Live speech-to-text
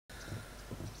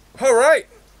Alright,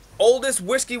 oldest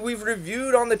whiskey we've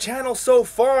reviewed on the channel so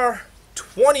far,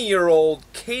 20-year-old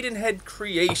Cadenhead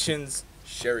Creations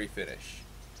Sherry finish.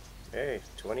 Hey,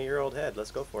 20-year-old head, let's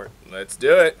go for it. Let's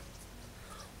do it.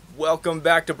 Welcome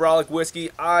back to Brolic Whiskey.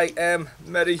 I am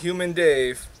Metahuman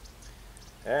Dave.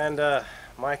 And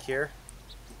Mike here,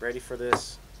 ready for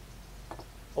this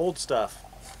old stuff.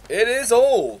 It is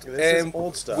old. This is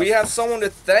old stuff. We have someone to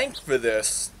thank for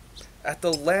this. At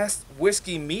the last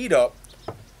whiskey meetup,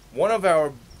 one of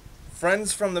our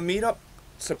friends from the meetup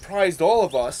surprised all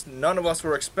of us. None of us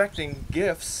were expecting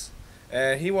gifts,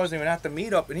 and he wasn't even at the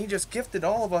meetup, and he just gifted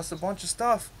all of us a bunch of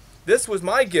stuff. This was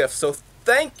my gift, so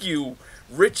thank you,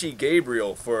 Richie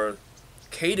Gabriel, for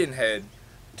Cadenhead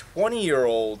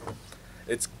 20-year-old.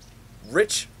 It's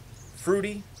rich,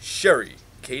 fruity sherry,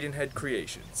 Cadenhead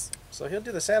Creations. So he'll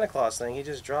do the Santa Claus thing. He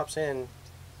just drops in,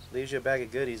 leaves you a bag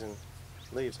of goodies, and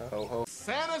leaves, huh? Ho ho.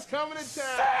 Santa's coming to town!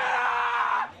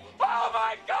 Santa! Oh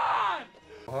my God!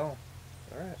 Ho.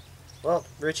 Alright. Well,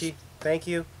 Richie, thank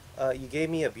you. You gave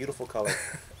me a beautiful color.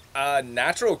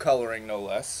 Natural coloring, no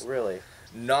less. Really.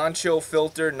 Non-chill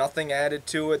filter, nothing added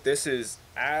to it. This is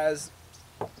as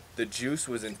the juice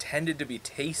was intended to be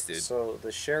tasted. So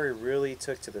the sherry really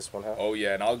took to this one, huh? Oh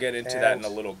yeah, and I'll get into that in a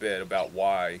little bit about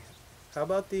why. How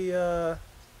about the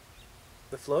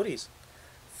floaties?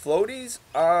 Floaties,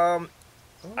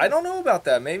 I don't know about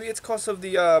that. Maybe it's because of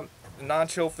the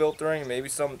non-chill filtering. Maybe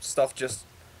some stuff just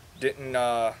didn't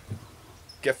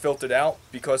get filtered out,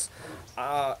 because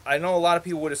I know a lot of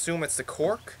people would assume it's the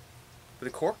cork, but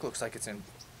the cork looks like it's in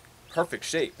perfect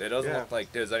shape. It doesn't look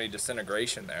like there's any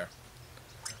disintegration there.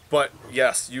 But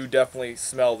yes, you definitely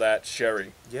smell that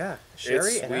sherry. Yeah,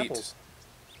 sherry It's and sweet. apples.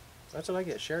 That's what I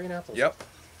get, sherry and apples. Yep.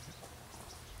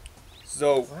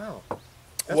 So Wow,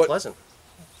 that's pleasant.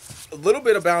 a little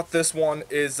bit about this one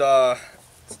is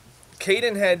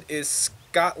Cadenhead is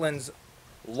Scotland's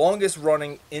longest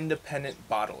running independent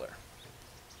bottler.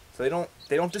 So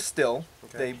they don't distill,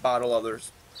 they bottle other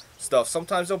stuff.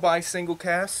 Sometimes they'll buy single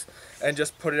casks and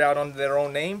just put it out under their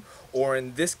own name, or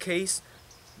in this case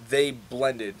they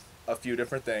blended a few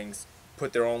different things,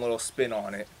 put their own little spin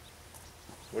on it.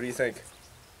 What do you think?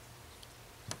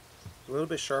 A little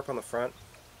bit sharp on the front.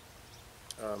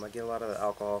 I get a lot of the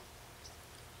alcohol.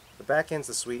 The back end's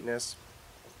the sweetness,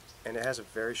 and it has a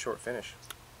very short finish.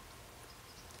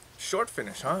 Short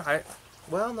finish, huh?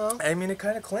 Well, no. I mean, it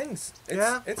kind of clings.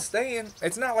 It's staying.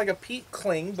 It's not like a peat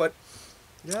cling, but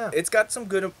Yeah. it's got some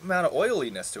good amount of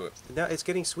oiliness to it. Now it's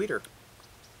getting sweeter.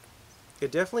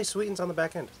 It definitely sweetens on the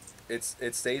back end.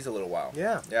 It stays a little while.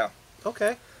 Yeah. Yeah.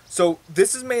 Okay. So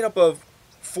this is made up of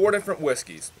 4 different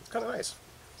whiskeys. It's kind of nice.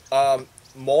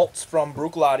 Malts from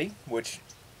Bruichladdie, which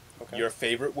Okay. your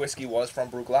favorite whiskey was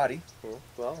from Bruichladdie,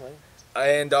 Well,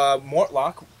 and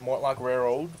Mortlach Rare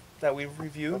Old that we've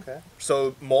reviewed. okay.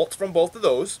 So malts from both of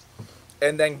those,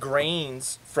 and then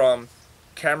grains from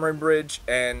Cameronbridge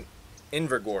and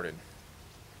Invergordon.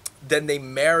 Then they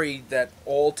married that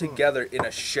all together in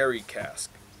a sherry cask.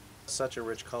 Such a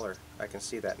rich color. I can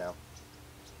see that now.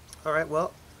 All right.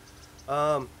 Well,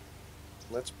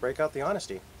 let's break out the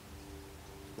honesty.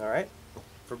 All right.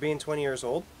 For being 20 years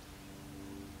old,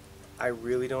 I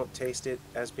really don't taste it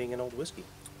as being an old whiskey.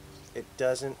 It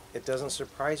doesn't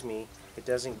surprise me. It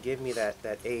doesn't give me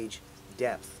that age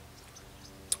depth.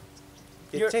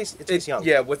 It tastes young.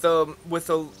 Yeah, with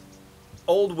a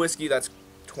old whiskey that's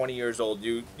 20 years old,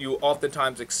 you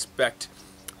oftentimes expect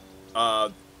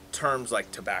terms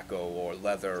like tobacco or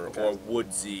leather or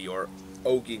woodsy or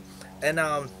oaky, and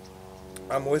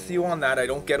I'm with you on that. I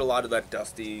don't get a lot of that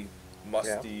dusty,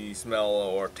 musty smell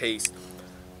or taste.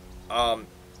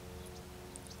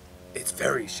 It's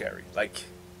very sherry.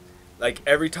 Like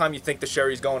every time you think the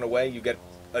sherry's going away, you get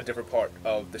a different part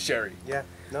of the sherry. Yeah.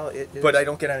 No, But I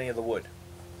don't get any of the wood.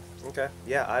 Okay.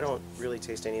 Yeah, I don't really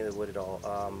taste any of the wood at all.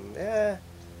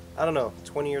 I don't know.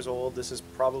 20 years old. This is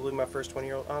probably my first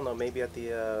 20-year-old. I don't know. Maybe at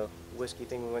the whiskey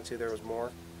thing we went to, there was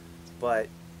more. But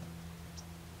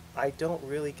I don't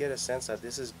really get a sense that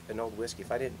this is an old whiskey.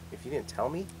 If you didn't tell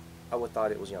me, I would have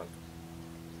thought it was young.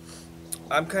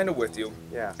 I'm kind of with you.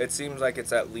 Yeah. It seems like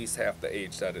it's at least half the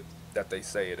age that they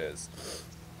say it is.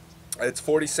 It's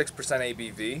 46%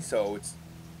 ABV, so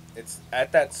it's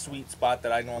at that sweet spot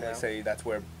that I normally say that's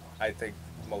where I think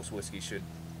most whiskey should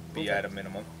be at a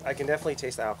minimum. I can definitely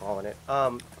taste the alcohol in it.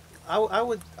 I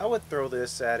would throw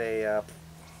this at a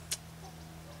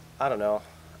I don't know.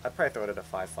 I'd probably throw it at a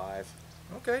 5.5.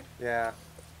 Okay. Yeah.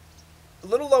 A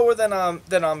little lower than I'm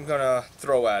gonna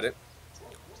throw at it.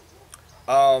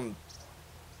 I'm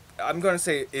gonna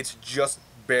say it's just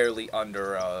barely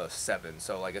under a 7,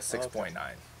 so like a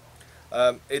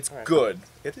 6.9. It's good.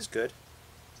 It is good.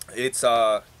 It's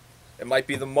it might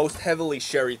be the most heavily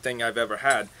sherry thing I've ever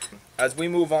had. As we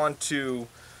move on to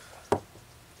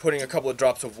putting a couple of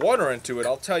drops of water into it,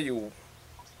 I'll tell you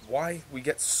why we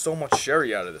get so much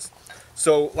sherry out of this.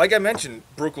 So, like I mentioned,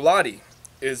 Bruichladdie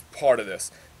is part of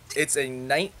this. It's a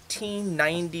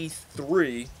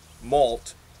 1993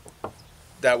 malt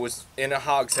that was in a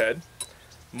hogshead.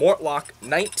 Mortlach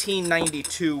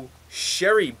 1992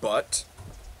 sherry butt.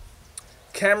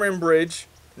 Cameronbridge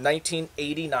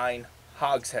 1989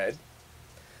 hogshead.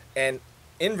 And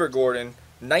Invergordon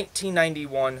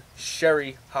 1991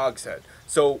 sherry hogshead.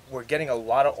 So we're getting a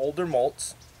lot of older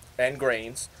malts and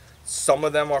grains. Some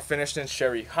of them are finished in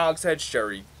sherry hogshead,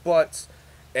 sherry butts,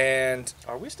 and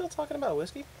Are we still talking about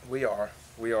whiskey? we are.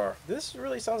 This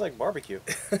really sounds like barbecue.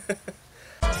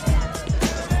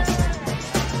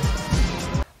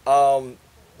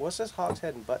 What's this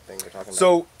hogshead and butt thing you're talking about?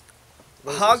 So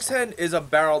What is hogshead is a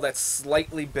barrel that's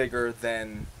slightly bigger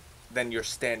than your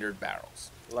standard barrels.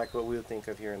 like what we would think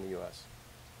of here in the U.S.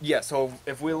 Yeah, so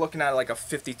if we're looking at like a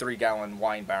 53-gallon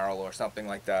wine barrel or something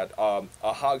like that, a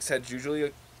hogshead's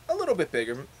usually a little bit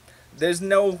bigger. There's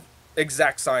no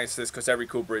exact science to this because every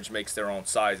cooperage makes their own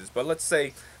sizes, but let's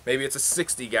say maybe it's a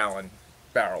 60-gallon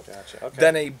barrel. Gotcha. Okay.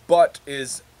 Then a butt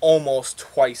is almost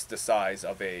twice the size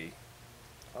of a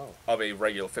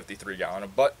regular 53-gallon. A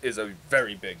butt is a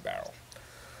very big barrel.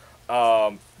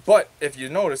 But if you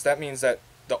notice, that means that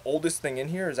the oldest thing in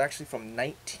here is actually from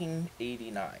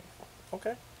 1989.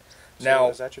 Okay. So Now,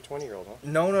 is that your 20-year-old, huh?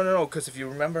 no, because if you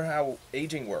remember how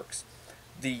aging works,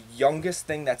 the youngest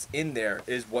thing that's in there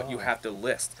is what you have to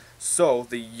list. So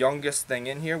the youngest thing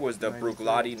in here was the 93.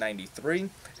 Bruichladdie 93.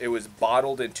 It was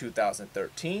bottled in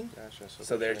 2013. Gotcha.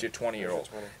 So there's your 20-year-old.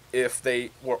 There's your 20. If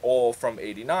they were all from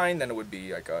 89, then it would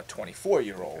be like a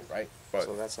 24-year-old, right? But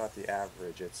So that's not the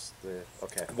average. It's the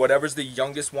okay. whatever's the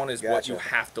youngest one is what you Gotcha.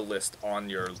 have to list on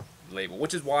your label,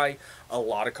 which is why a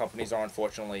lot of companies are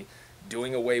unfortunately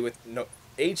doing away with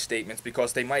age statements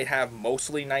because they might have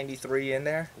mostly 93 in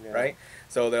there, Yeah. right?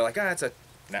 So they're like, it's a,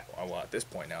 well, at this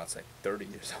point now it's like 30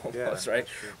 years almost, Yeah, right? that's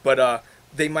true. But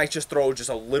they might just throw just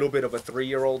a little bit of a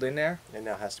 3-year-old in there. It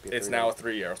now has to be. It's now a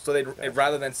 3-year-old. So they Gotcha.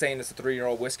 rather than saying it's a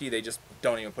 3-year-old whiskey, they just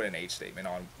don't even put an age statement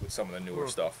on with some of the newer Hmm.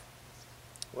 stuff.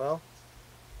 Well,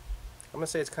 I'm gonna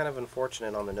say it's kind of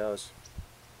unfortunate on the nose.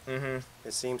 Mm-hmm.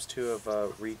 It seems to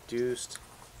have reduced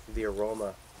the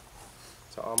aroma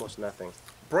to almost nothing.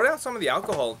 Brought out some of the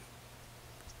alcohol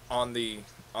on the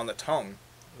tongue.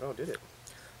 Oh, did it?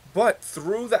 But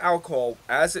through the alcohol,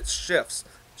 as it shifts,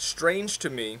 strange to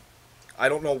me, I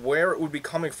don't know where it would be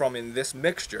coming from in this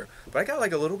mixture, but I got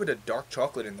like a little bit of dark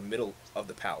chocolate in the middle of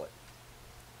the palate.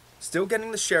 Still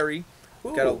getting the sherry,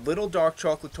 got a Ooh. little dark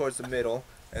chocolate towards the middle,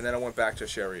 and then I went back to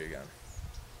sherry again.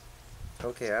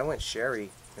 Okay, I went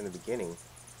sherry in the beginning,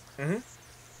 Mm-hmm.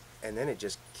 and then it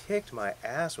just kicked my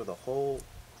ass with a whole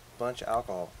bunch of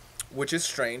alcohol. Which is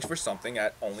strange for something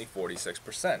at only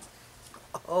 46%.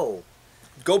 Oh,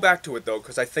 Go back to it though,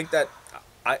 because I think that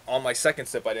on my second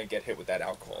sip I didn't get hit with that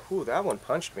alcohol. ooh, that one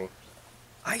punched me.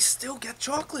 I still get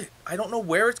chocolate. I don't know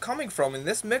where it's coming from in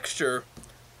this mixture,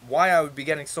 why I would be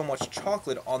getting so much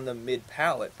chocolate on the mid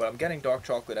palate, but I'm getting dark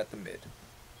chocolate at the mid.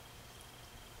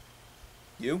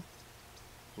 You?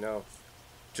 No.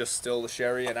 Just still the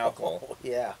sherry and alcohol. Oh,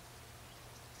 yeah.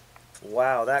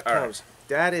 Wow, that All right. comes.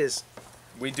 That is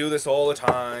We do this all the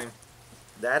time.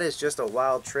 just a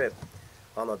wild trip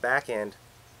on the back end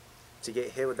to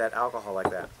get hit with that alcohol like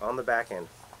that on the back end.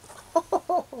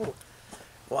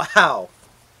 Wow.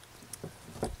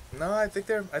 No, I think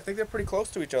they're pretty close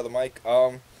to each other, Mike.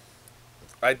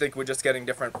 I think we're just getting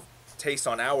different tastes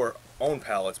on our own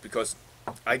palates because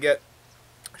I get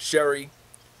sherry,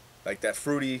 like that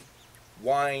fruity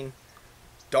wine,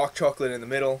 dark chocolate in the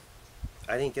middle,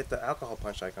 I didn't get the alcohol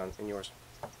punch like in yours.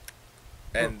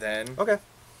 and then Okay.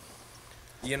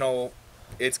 you know,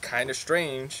 it's kind of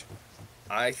strange.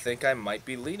 I think I might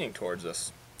be leaning towards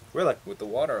this Really? with the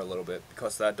water a little bit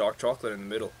because of that dark chocolate in the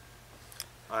middle.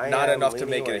 I Not am enough to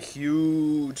leaning make it a away.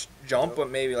 huge jump, Nope. but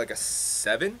maybe like a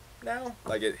 7 now.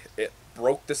 Like it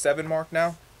broke the 7 mark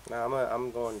now. No,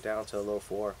 I'm going down to a low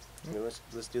 4. I mean,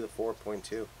 let's do the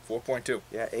 4.2. 4.2.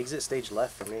 Yeah, exit stage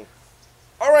left for me.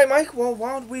 All right, Mike. Well,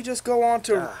 why don't we just go on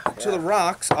to Yeah. the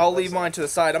rocks? I'll leave Let's- mine to the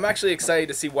side. I'm actually excited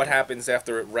to see what happens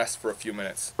after it rests for a few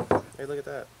minutes. Hey, look at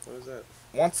that. What is that?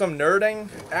 Want some nerding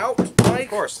out, Mike? Of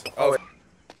course. Oh,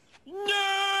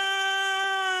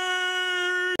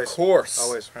 of course.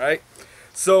 Always. Right?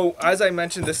 So, as I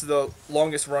mentioned, this is the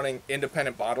longest running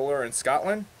independent bottler in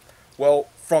Scotland. Well,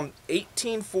 from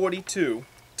 1842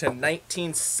 to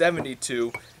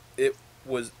 1972, it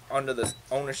was under the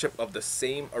ownership of the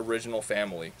same original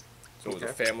family. So it was a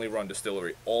Okay. family-run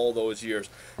distillery all those years.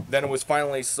 Then it was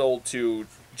finally sold to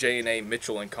J&A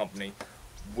Mitchell and Company,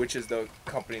 which is the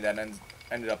company that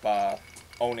ended up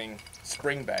owning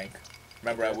Springbank.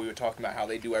 Remember how we were talking about how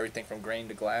they do everything from grain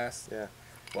to glass? Yeah.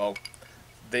 Well,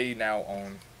 they now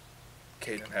own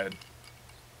Cadenhead.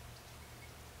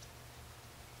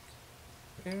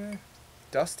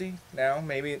 Dusty now.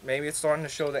 Maybe it's starting to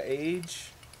show the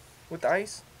age with the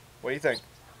ice. What do you think?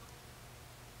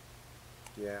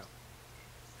 Yeah.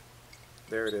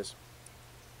 There it is.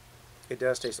 It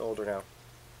does taste older now.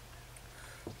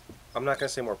 I'm not going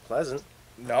to say more pleasant,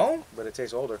 No? but it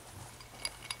tastes older.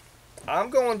 I'm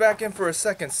going back in for a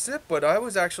second sip, but I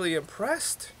was actually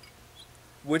impressed.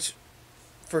 Which,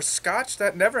 for Scotch,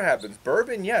 that never happens.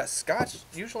 Bourbon, yes. Scotch,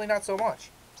 usually not so much.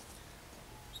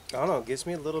 I don't know. It gives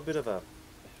me a little bit of a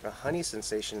honey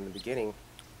sensation in the beginning.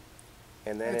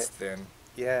 And then It's thin.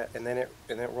 yeah, and then it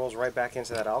rolls right back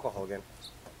into that alcohol again.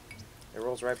 It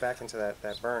rolls right back into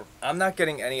that burn. I'm not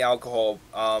getting any alcohol.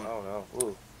 Oh no.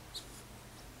 Ooh.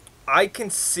 I can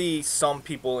see some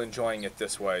people enjoying it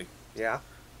this way. Yeah.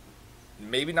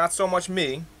 Maybe not so much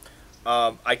me.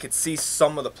 I could see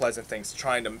some of the pleasant things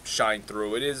trying to shine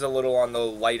through. It is a little on the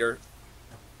lighter,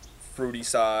 fruity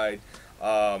side.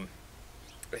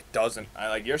 It doesn't.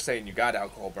 Like you're saying, you got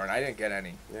alcohol burn. I didn't get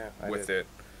any with it.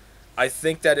 I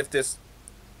think that if this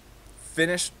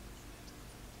finish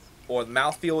or the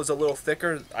mouthfeel is a little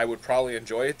thicker, I would probably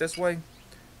enjoy it this way.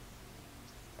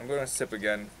 I'm going to sip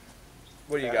again.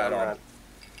 What do you got on?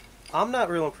 I'm not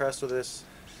real impressed with this.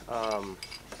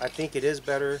 I think it is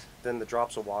better than the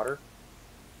drops of water.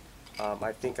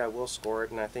 I think I will score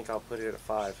it, and I think I'll put it at a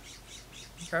 5.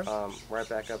 Okay. Right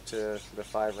back up to the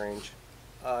 5 range.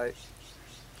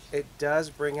 It does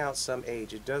bring out some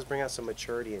age. It does bring out some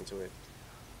maturity into it.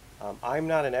 I'm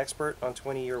not an expert on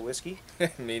 20-year whiskey,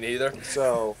 Me neither.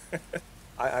 so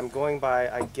I'm going by,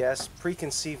 I guess,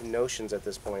 preconceived notions at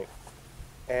this point.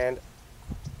 And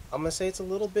I'm going to say it's a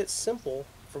little bit simple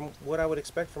from what I would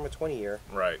expect from a 20-year.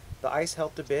 Right. The ice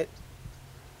helped a bit.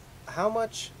 How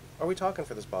much are we talking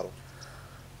for this bottle?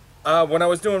 When I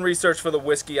was doing research for the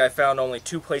whiskey, I found only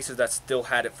 2 places that still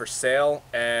had it for sale,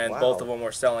 and Wow. both of them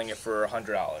were selling it for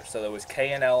 $100. So there was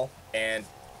K&L, and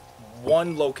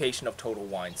one location of Total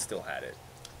Wine still had it.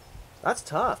 That's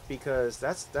tough because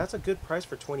that's a good price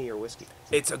for 20-year whiskey.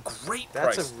 It's a great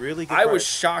That's price. a really good I price. was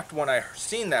shocked when I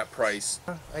seen that price.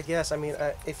 I guess. I mean,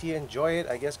 if you enjoy it,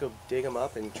 I guess go dig them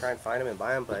up and try and find them and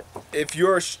buy them. But If you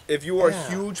are a Yeah.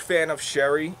 huge fan of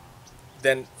sherry,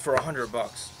 then for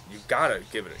 $100, you gotta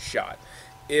give it a shot.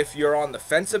 If you're on the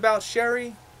fence about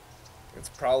sherry, it's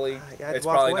probably I'd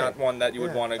walk away. not one that you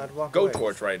would Yeah, want I'd to walk go away.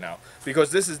 towards right now, because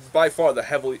this is by far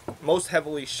the most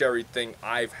heavily sherried thing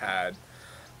I've had.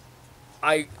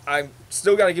 I'm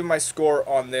still gotta give my score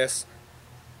on this.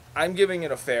 I'm giving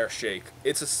it a fair shake.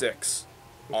 It's a 6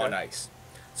 on Okay. ice.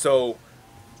 So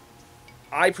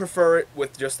I prefer it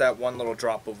with just that one little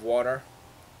drop of water.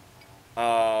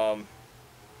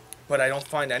 But I don't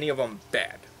find any of them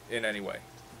bad in any way,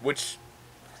 which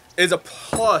is a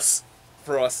plus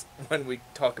for us when we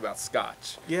talk about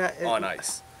Scotch yeah, on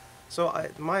ice. So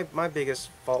my biggest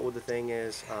fault with the thing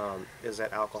is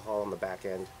that alcohol on the back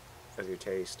end of your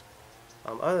taste.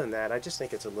 Other than that, I just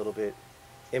think it's a little bit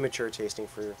immature tasting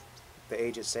for the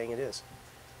age it's saying it is.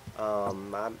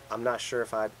 I'm not sure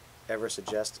if I'd ever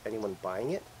suggest anyone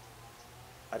buying it.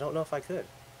 I don't know if I could.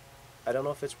 I don't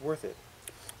know if it's worth it.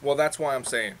 Well, that's why I'm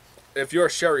saying, if you're a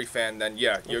sherry fan, then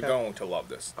yeah, you're Okay. going to love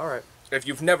this. All right. If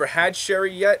you've never had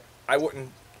sherry yet, I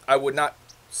would not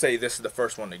say this is the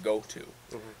first one to go to.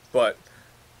 But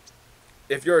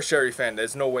if you're a sherry fan,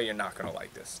 there's no way you're not gonna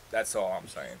like this. That's all I'm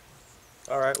saying.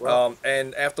 All right. Well,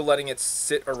 And after letting it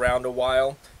sit around a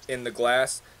while in the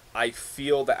glass, I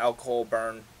feel the alcohol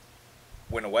burn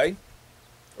went away.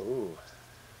 ooh,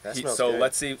 that He- smells so good.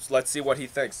 let's see what he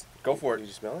thinks. Go for Did it.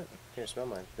 you smell it? Here, smell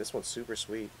mine. This one's super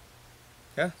sweet.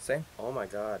 Yeah, same. Oh my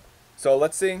god. So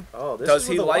let's see. Oh, this Does is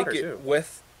he with the like water, it too.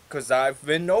 with? Because I've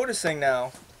been noticing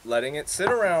now, letting it sit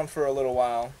around for a little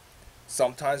while,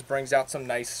 sometimes brings out some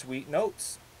nice sweet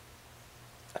notes.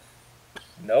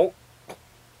 Nope.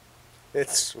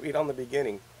 It's sweet on the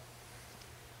beginning.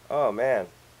 Oh man.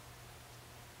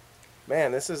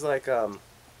 Man, this is like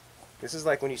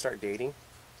when you start dating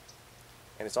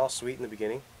and it's all sweet in the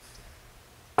beginning.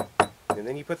 And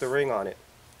then you put the ring on it.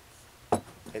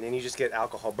 And then you just get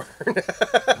alcohol burn.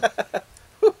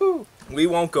 We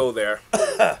won't go there.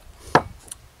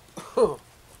 All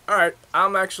right,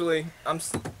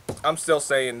 I'm still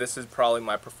saying this is probably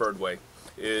my preferred way,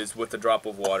 is with a drop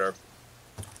of water.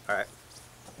 All right.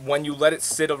 When you let it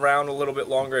sit around a little bit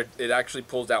longer, it actually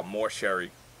pulls out more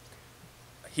sherry.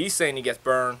 He's saying he gets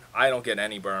burn. I don't get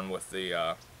any burn with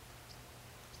the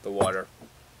water.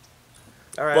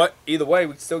 All right. But either way,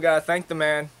 we still gotta thank the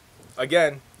man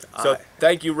again. So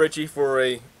thank you, Richie, for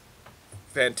a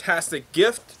fantastic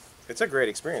gift. It's a great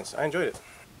experience. I enjoyed it.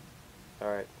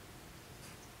 All right.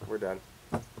 We're done.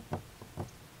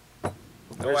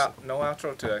 No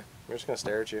outro today. We're just going to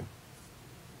stare at you.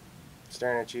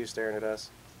 Staring at you, staring at us.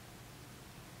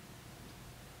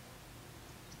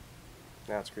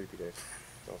 Now it's creepy, Dave.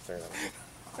 Don't stare at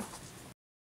me.